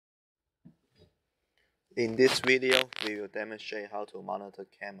In this video, we will demonstrate how to monitor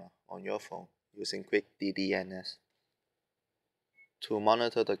camera on your phone using quick DDNS. To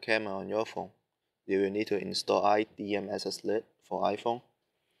monitor the camera on your phone, you will need to install iDMSS Lite for iPhone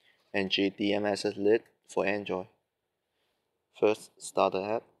and gDMSS Lite for Android. First, start the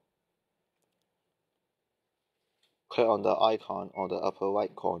app. Click on the icon on the upper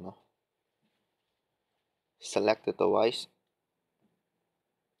right corner. Select the device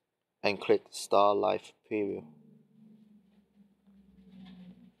and click Start Live Preview.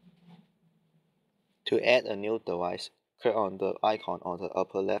 To add a new device, click on the icon on the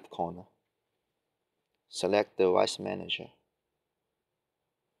upper left corner. Select Device Manager.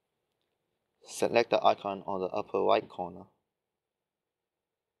 Select the icon on the upper right corner.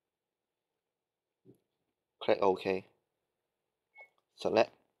 Click OK.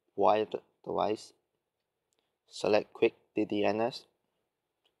 Select Wired Device. Select Quick DDNS.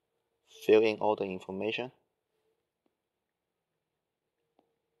 Fill in all the information.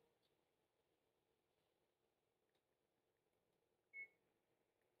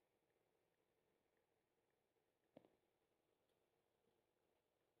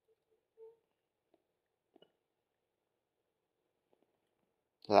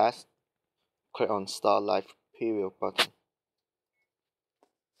 Last, click on Start Live Preview button.